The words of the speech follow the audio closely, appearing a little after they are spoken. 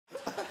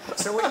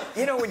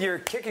So when you're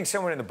kicking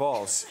someone in the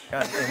balls, in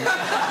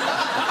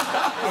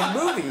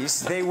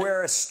movies, they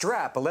wear a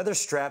strap, a leather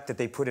strap that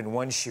they put in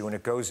one shoe, and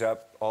it goes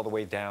up all the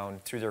way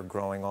down through their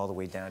groin, all the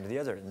way down to the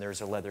other. And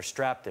there's a leather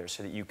strap there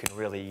so that you can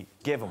really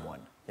give them one,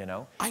 you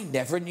know? I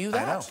never knew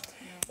that. I know.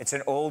 It's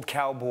an old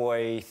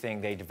cowboy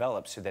thing they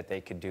developed so that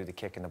they could do the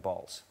kick in the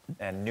balls.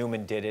 And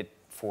Newman did it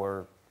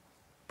for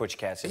Butch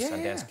Cassidy,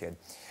 Sundance Kid.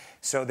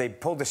 So they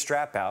pulled the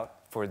strap out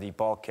for the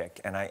ball kick,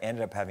 and I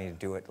ended up having to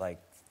do it like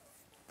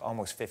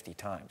almost 50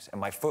 times. And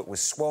my foot was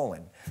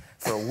swollen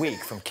for a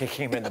week from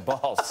kicking him in the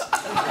balls.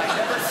 I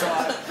never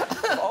thought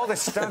of all the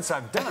stunts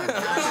I've done.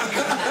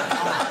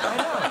 I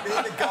know.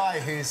 Being the guy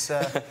whose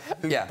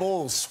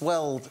balls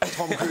swelled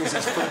Tom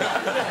Cruise's foot.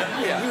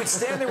 He would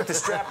stand there with the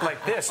strap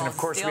like this, and of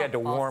course we had to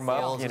warm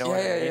up, you know what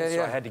I mean?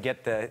 So I had to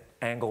get the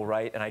angle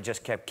right, and I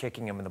just kept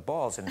kicking him in the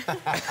balls. And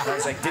I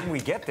was like, didn't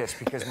we get this?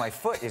 Because my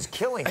foot is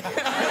killing me.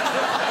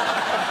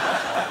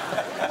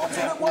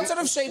 What sort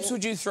of shapes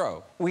would you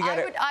throw?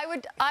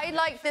 I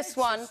like this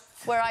one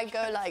where I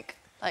go like.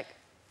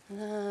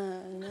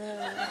 And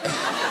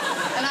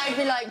I'd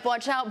be like,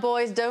 watch out,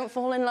 boys, don't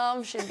fall in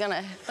love. She's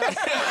gonna...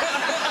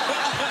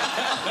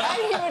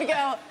 And he would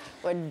go,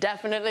 we're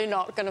definitely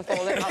not gonna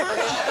fall in love.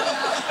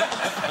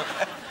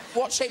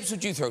 What shapes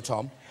would you throw,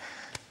 Tom?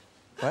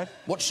 What?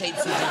 What shapes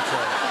would you throw?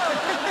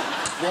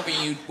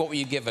 What were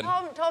you given?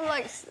 Tom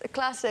likes the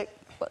classic.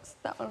 What's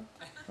that one?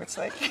 It's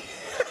like...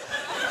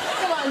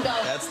 Come on,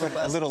 Dom. That's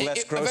a little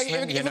less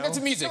Grossman, you know? Get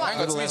some music. Hang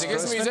on, some music.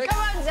 Get some music.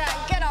 Come on,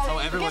 Zach, get on. Oh,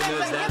 everyone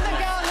knows that. Give the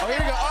girl... Oh, here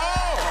we go. Oh!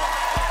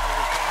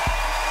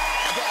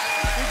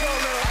 We go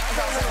a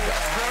little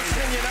less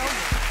Grossman, you know?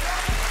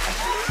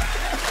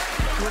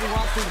 When he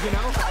wants to, you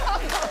know?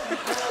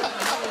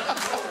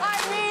 I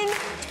mean...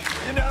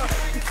 You know?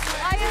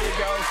 There you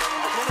go. A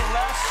little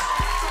less.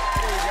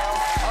 There you go.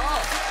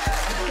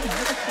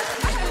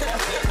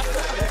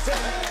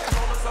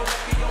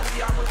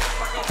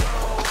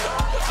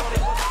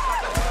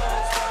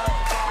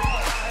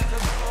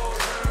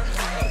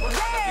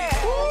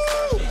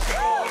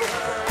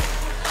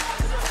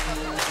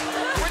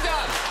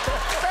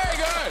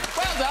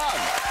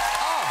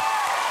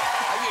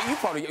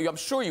 I'm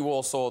sure you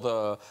all saw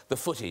the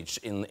footage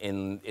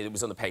it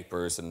was on the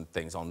papers and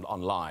things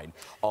online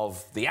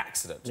of the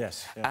accident.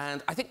 Yes.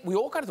 And I think we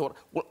all kind of thought,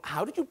 well,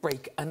 how did you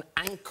break an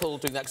ankle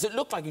doing that? Because it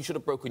looked like you should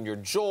have broken your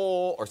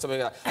jaw or something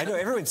like that. I know,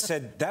 everyone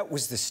said that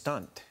was the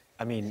stunt.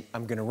 I mean,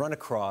 I'm going to run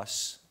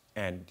across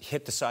and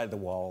hit the side of the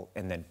wall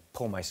and then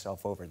pull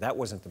myself over. That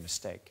wasn't the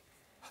mistake.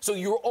 So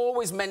you were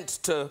always meant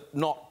to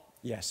not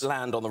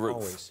land on the roof?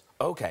 Always.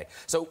 OK.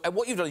 So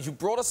what you've done is you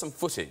brought us some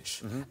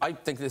footage. I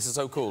think this is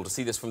so cool to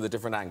see this from the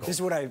different angles. This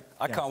is what I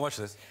can't watch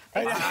this.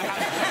 I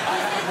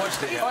haven't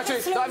watched it yet.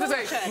 Actually, I have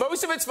to say,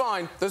 most of it's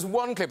fine. There's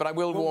one clip, but I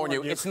will warn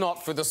you, it's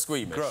not for the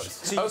squeamish. Gross.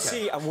 So you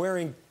see, I'm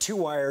wearing 2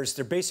 wires.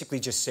 They're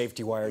basically just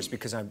safety wires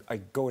because I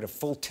go at a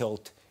full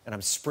tilt, and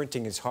I'm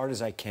sprinting as hard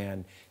as I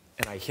can,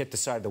 and I hit the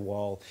side of the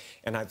wall.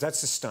 And that's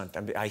the stunt.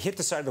 I hit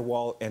the side of the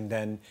wall, and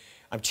then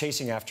I'm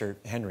chasing after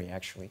Henry,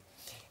 actually.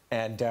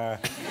 And I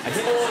hit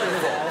the side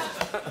of the wall.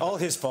 All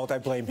his fault. I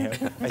blame him.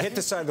 I hit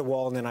the side of the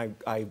wall, and then I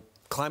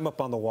climb up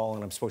on the wall,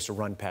 and I'm supposed to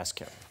run past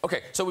Kevin.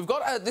 OK, so we've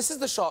got... this is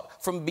the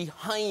shot from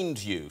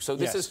behind you. So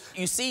this is...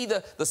 You see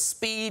the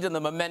speed and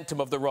the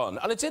momentum of the run.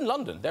 And it's in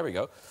London. There we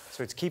go.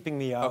 So it's keeping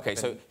me up. OK,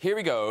 so here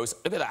he goes.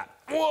 Look at that.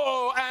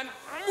 Whoa, and...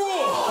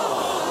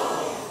 Whoa!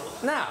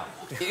 Now,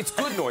 it's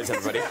good noise,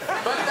 everybody.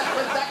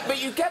 but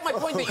you get my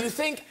point that you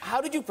think, how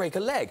did you break a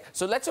leg?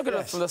 So let's look at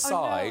it from the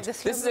side. No,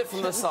 this is it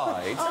from the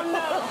side. Oh, no.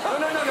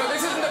 No,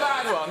 this isn't the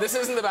bad one. This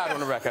isn't the bad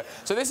one, Rebecca.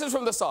 So this is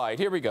from the side.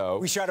 Here we go.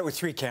 We shot it with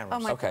 3 cameras. Oh,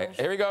 my OK, gosh.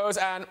 here he goes,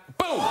 and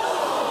boom!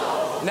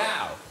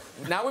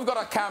 Now we've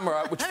got a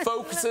camera which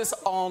focuses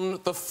on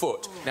the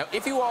foot. Now,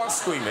 if you are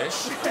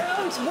squeamish,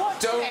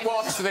 don't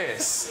watch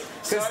this.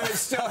 Simon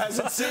still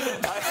hasn't seen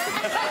it.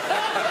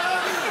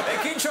 They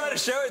keep trying to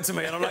show it to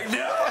me, and I'm like,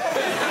 no!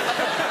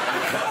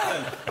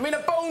 I mean, a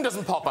bone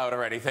doesn't pop out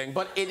or anything,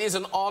 but it is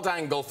an odd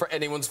angle for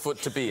anyone's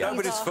foot to be at.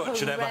 Nobody's foot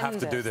should ever have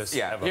to do this.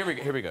 Yeah, ever.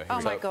 Here we go. Oh,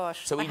 my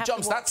gosh. So he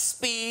jumps, that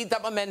speed,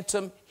 that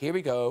momentum. Here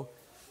we go.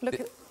 Look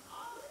at...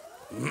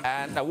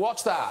 And now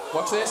watch that.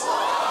 Watch this.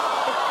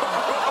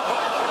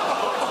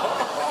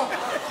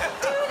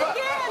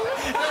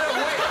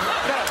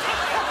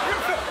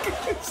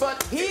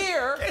 But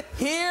here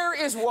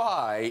is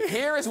why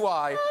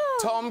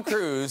Tom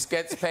Cruise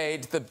gets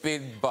paid the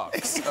big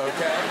bucks,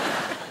 OK?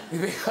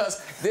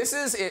 Because this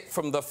is it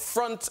from the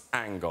front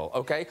angle,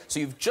 OK? So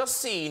you've just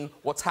seen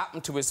what's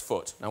happened to his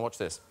foot. Now watch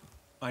this.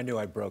 I knew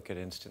I broke it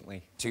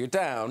instantly. So you're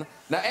down.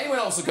 Now anyone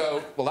else would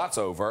go, well, that's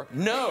over.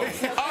 No. Up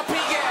he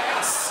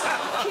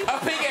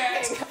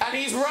gets, and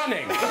he's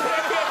running.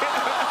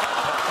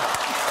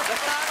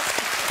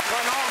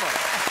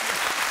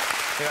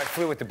 You know, I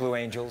flew with the Blue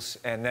Angels,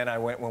 and then I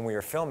went, when we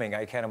were filming,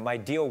 my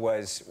deal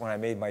was, when I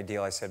made my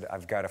deal, I said,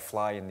 I've got to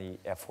fly in the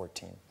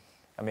F-14.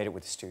 I made it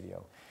with the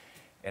studio.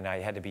 And I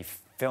had to be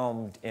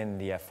filmed in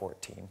the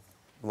F-14,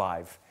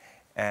 live.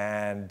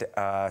 And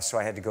so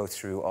I had to go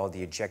through all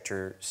the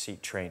ejector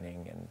seat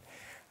training, and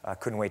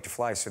couldn't wait to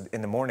fly. So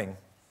in the morning,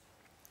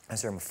 I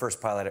was there, my first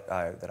pilot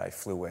that I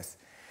flew with.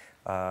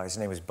 His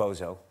name was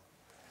Bozo.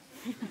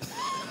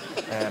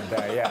 And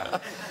yeah.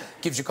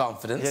 Gives you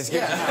confidence. Yes,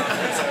 gives you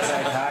confidence. I was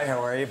like, hi, how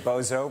are you?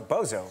 Bozo.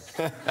 Bozo.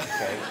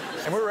 Okay.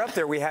 And we were up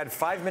there. We had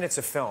 5 minutes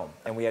of film,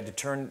 and we had to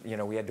turn, you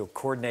know, we had to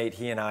coordinate,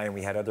 he and I, and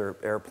we had other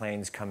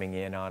airplanes coming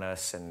in on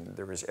us, and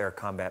there was air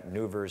combat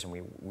maneuvers, and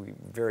we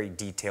very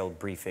detailed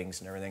briefings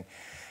and everything.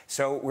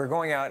 So we're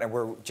going out, and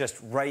we're just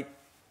right,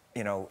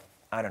 you know,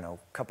 I don't know,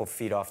 a couple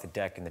feet off the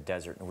deck in the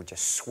desert, and we're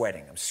just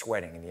sweating. I'm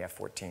sweating in the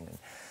F-14.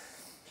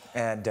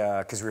 And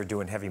because we were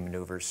doing heavy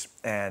maneuvers.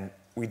 And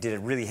we did a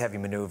really heavy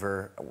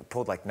maneuver. We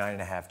pulled like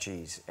 9.5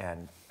 Gs.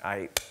 And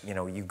you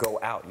know, you go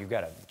out. You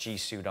got a G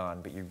suit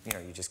on, but you know,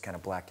 you just kind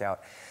of black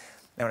out.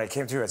 And when I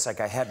came through, it's like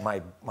I had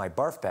my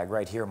barf bag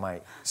right here on my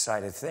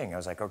side of the thing. I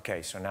was like,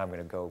 okay, so now I'm going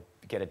to go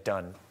get it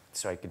done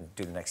so I can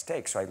do the next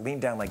take. So I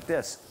leaned down like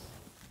this,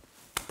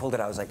 pulled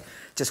it out. I was like,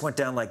 just went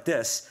down like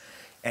this.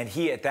 And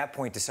he, at that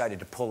point, decided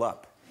to pull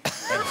up.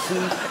 And he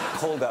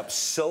pulled up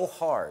so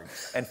hard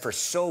and for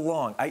so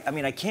long. I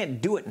mean, I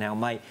can't do it now.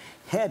 My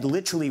head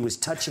literally was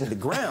touching the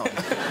ground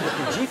with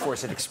the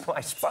G-force at my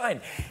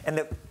spine. And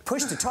the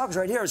push to talk was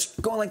right here. I was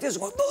going like this,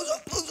 going,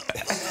 Bozo, Bozo,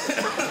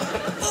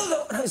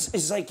 Bozo. And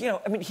it's like, you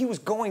know, I mean, he was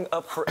going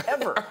up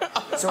forever.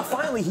 So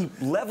finally, he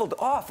leveled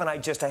off, and I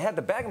had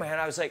the bag in my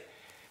hand. I said,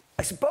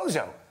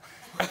 Bozo.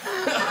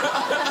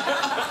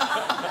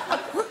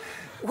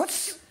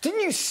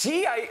 Didn't you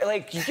see?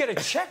 You get a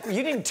check.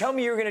 You didn't tell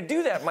me you were going to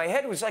do that. My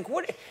head was like,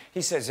 what?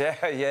 He says, yeah,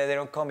 they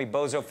don't call me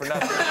Bozo for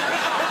nothing. So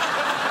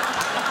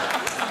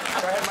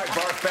I had my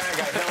barf bag.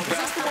 I held Is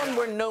this the one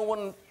where no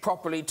one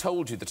properly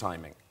told you the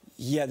timing?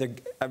 Yeah, the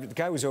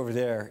guy was over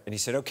there, and he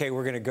said, okay,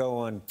 we're going to go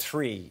on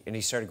 3. And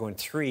he started going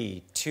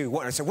 3, 2,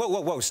 1. I said, whoa, whoa,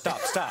 whoa, stop.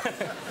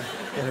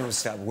 And it was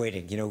stop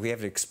waiting. You know, we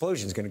have an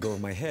explosion's going to go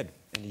over my head.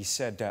 And he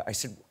said, I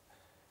said,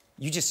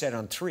 you just said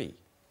on 3.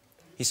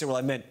 He said, well,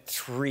 I meant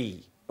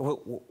 3.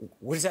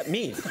 What does that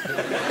mean?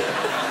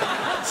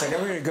 It's like,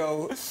 we're gonna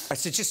go. I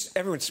said, just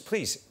everyone,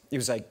 please. It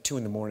was like 2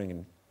 in the morning,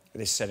 and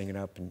they're setting it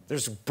up, and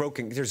there's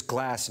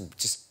glass and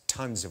just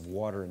tons of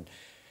water. And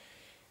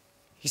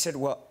he said,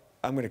 well,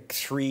 I'm gonna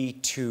 3,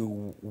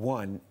 2,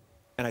 1.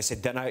 And I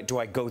said, then do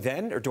I go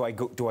then, or do I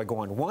go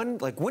on 1?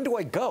 Like, when do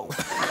I go?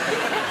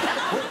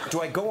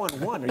 Do I go on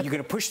 1? Are you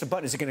gonna push the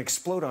button? Is it gonna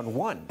explode on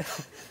 1?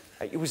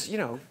 It was, you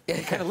know,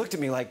 he kind of looked at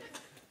me like,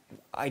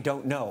 I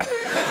don't know.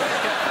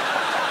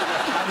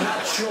 I'm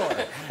not sure.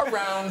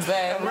 Around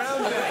then.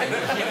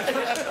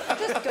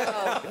 Just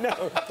go.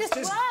 No. Just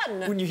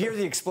run. When you hear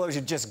the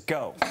explosion, just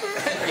go.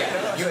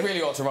 Yeah, you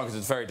really ought to run because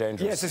it's very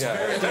dangerous. Yes, it's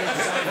very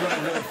dangerous. I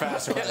run really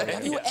fast.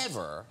 Have you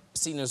ever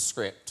seen a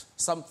script,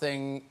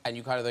 something, and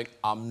you kind of think,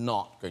 I'm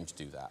not going to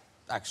do that?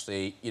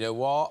 Actually, you know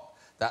what?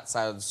 That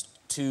sounds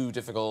too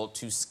difficult,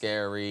 too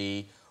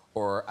scary,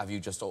 or have you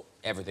just,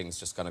 everything's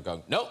just kind of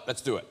going, nope,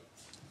 let's do it?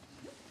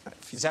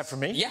 Is that for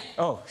me? Yeah.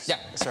 Oh, yeah.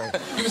 Sorry.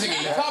 You were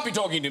thinking, you can't be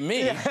talking to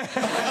me. Yeah.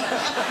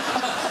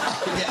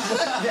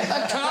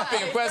 That can't be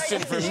a question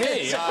for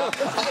me.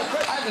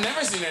 I've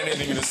never seen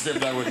anything in the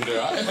script I wouldn't do.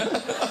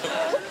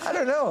 I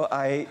don't know.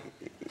 I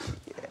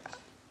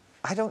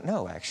don't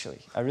know,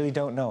 actually. I really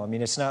don't know. I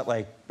mean, it's not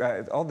like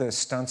all the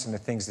stunts and the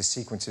things, the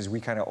sequences, we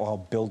kind of all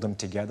build them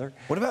together.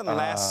 What about The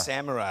Last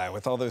Samurai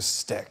with all those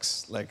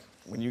sticks? Like,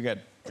 when you were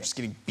just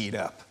getting beat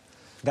up.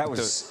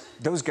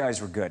 Those guys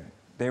were good.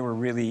 They were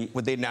really...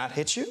 Would they not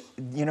hit you?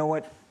 You know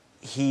what?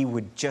 He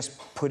would just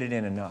put it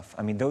in enough.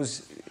 I mean,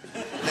 those...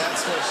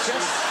 That's what...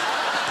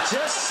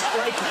 Just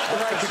like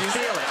when I could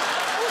feel it.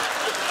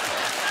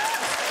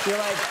 You're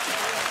like,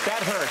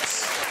 that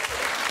hurts.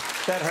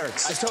 That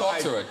hurts. Talk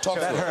through it. Talk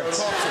through it. That hurts.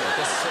 Talk through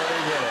it. So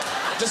you get it.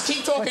 Just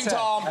keep talking,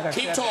 Tom.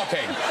 Keep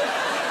talking.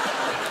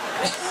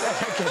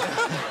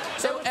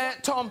 So,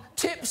 Tom,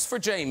 tips for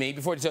Jamie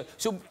before you...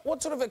 So,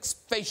 what sort of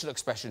facial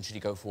expression should he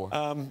go for?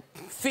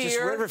 Fear?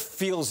 Just whatever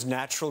feels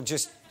natural.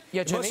 Just...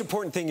 Yeah, the most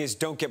important thing is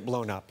don't get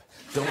blown up.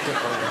 Don't get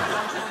blown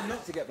up.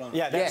 Not to get blown up.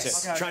 Yeah, that's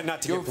Yes. it. Okay. Try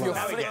not to get blown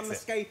up. I'm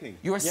escaping.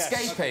 You're Yes.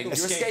 escaping. You're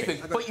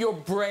escaping. But you're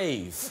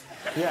brave.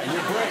 Yeah,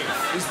 you're brave.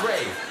 He's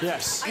brave.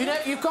 Yes.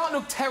 You can't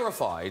look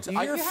terrified.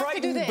 You're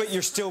frightened, but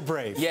you're still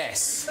brave.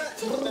 Yes.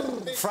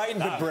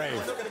 Frightened, but brave.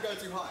 I'm not going to go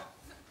too high.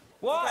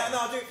 Why? Yeah, no,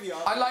 I'll do it for you.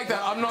 I like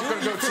that. I'm not going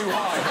to go too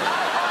high.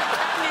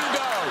 How can you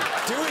go?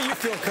 Do what you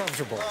feel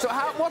comfortable. So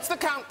what's the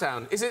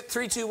countdown? Is it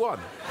 3, 2, 1?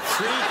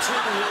 3, 2,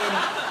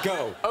 1,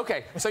 go.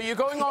 OK, so you're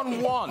going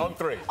on 1. On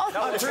 3. On 3. What?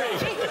 On 3.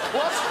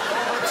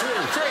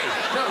 3.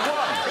 No,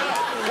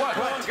 1.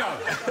 1.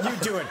 Go. You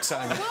do it,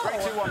 Simon. 3,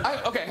 2,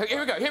 1. OK,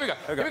 here we go. Here we go.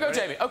 Here we go,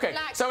 Jamie. OK,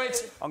 so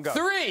it's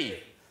 3,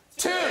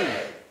 2,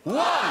 1,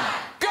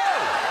 go!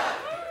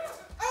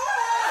 Oh!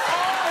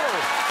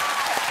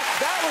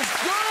 That was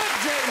good,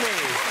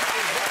 Jamie.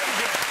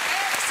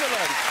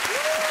 Excellent.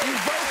 You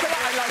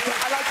vocalized.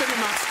 I like the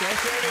namaste. That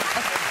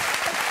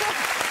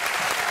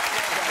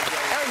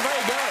was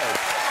very good.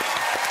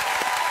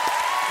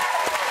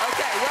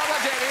 Okay, well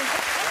done, Jamie.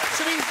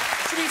 Should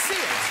we see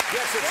it?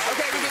 Yes, it's...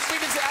 Okay, we can have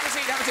a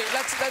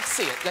seat. Let's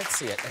see it. Let's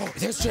see it. Oh,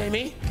 there's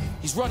Jamie.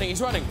 He's running,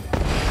 he's running.